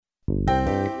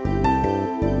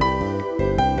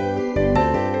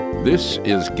This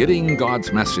is Getting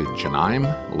God's Message, and I'm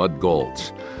Lud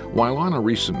Golds. While on a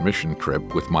recent mission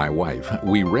trip with my wife,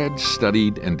 we read,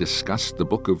 studied, and discussed the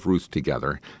book of Ruth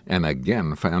together, and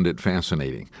again found it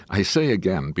fascinating. I say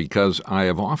again because I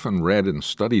have often read and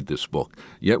studied this book,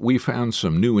 yet we found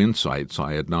some new insights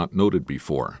I had not noted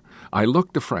before. I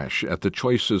looked afresh at the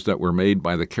choices that were made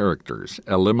by the characters,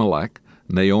 Elimelech,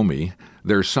 Naomi,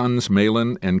 their sons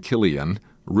Mahlon and Chilion,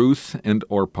 Ruth and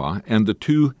Orpah, and the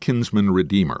two kinsman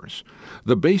redeemers.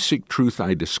 The basic truth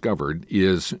I discovered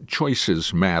is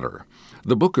choices matter.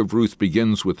 The book of Ruth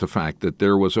begins with the fact that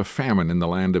there was a famine in the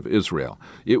land of Israel.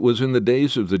 It was in the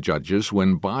days of the judges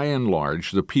when, by and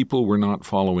large, the people were not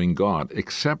following God,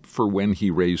 except for when he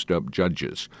raised up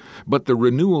judges. But the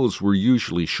renewals were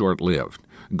usually short-lived.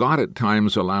 God at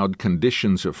times allowed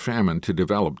conditions of famine to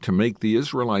develop to make the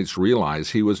Israelites realize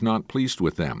he was not pleased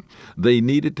with them. They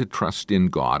needed to trust in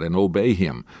God and obey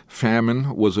him.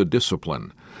 Famine was a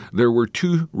discipline. There were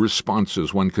two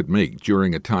responses one could make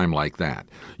during a time like that.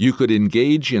 You could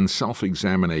engage in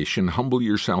self-examination, humble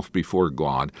yourself before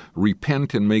God,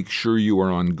 repent and make sure you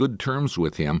are on good terms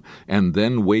with him, and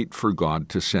then wait for God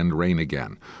to send rain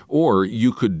again. Or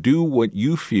you could do what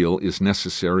you feel is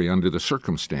necessary under the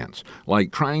circumstance,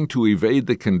 like trying to evade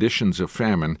the conditions of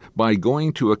famine by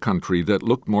going to a country that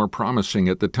looked more promising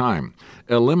at the time.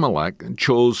 Elimelech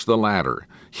chose the latter.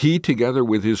 He, together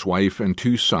with his wife and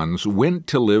two sons, went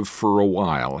to live for a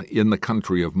while in the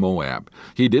country of Moab.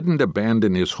 He didn't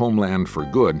abandon his homeland for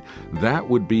good. That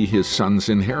would be his son's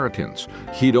inheritance.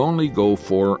 He'd only go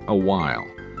for a while.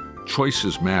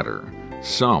 Choices matter.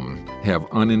 Some have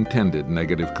unintended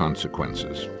negative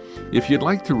consequences. If you'd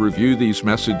like to review these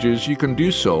messages, you can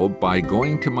do so by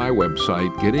going to my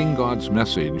website,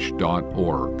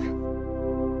 gettinggodsmessage.org.